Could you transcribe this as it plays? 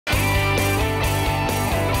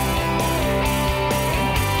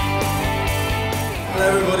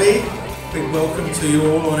everybody. Big welcome to you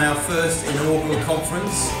all on our first inaugural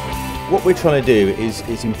conference. What we're trying to do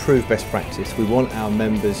is improve best practice. We want our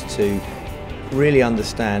members to really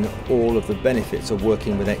understand all of the benefits of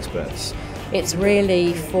working with experts. It's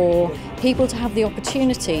really for people to have the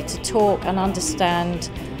opportunity to talk and understand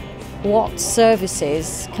what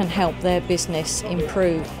services can help their business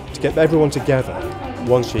improve. To get everyone together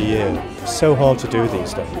once a year, it's so hard to do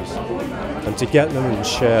these days. And to get them and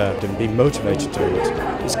share and be motivated to do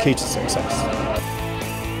it is key to success.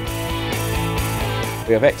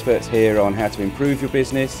 We have experts here on how to improve your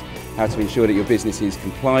business, how to ensure that your business is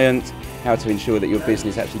compliant, how to ensure that your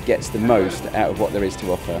business actually gets the most out of what there is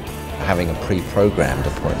to offer. Having a pre-programmed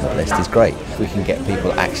appointment list is great. If we can get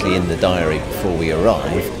people actually in the diary before we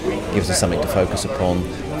arrive, it gives us something to focus upon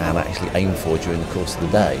and actually aim for during the course of the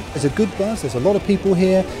day. There's a good buzz, there's a lot of people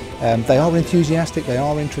here, they are enthusiastic, they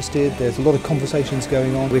are interested, there's a lot of conversations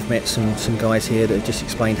going on. We've met some guys here that have just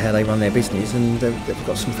explained how they run their business, and they've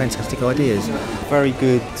got some fantastic ideas. Very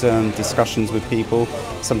good discussions with people,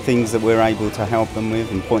 some things that we're able to help them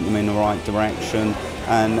with and point them in the right direction,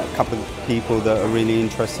 and a couple of people that are really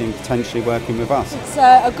interested in potentially working with us. It's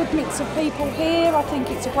a good mix of people here. I think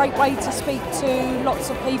it's a great way to speak to lots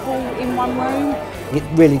of people in one room. It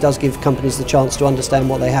really does give companies the chance to understand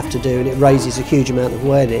what they have to do, and it raises a huge amount of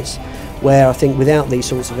awareness, where I think without these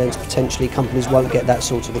sorts of events potentially companies won't get that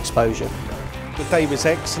sort of exposure. The day was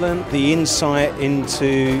excellent. The insight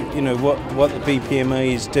into what the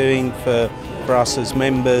BPMA is doing for us as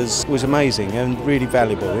members was amazing and really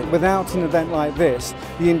valuable. Without an event like this,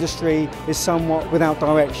 the industry is somewhat without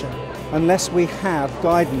direction. Unless we have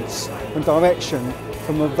guidance and direction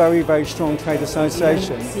from a very, very strong trade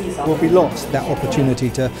association, we'll be lost. That opportunity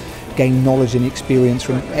to gain knowledge and experience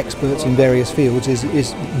from experts in various fields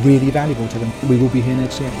is really valuable to them. We will be here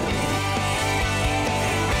next year.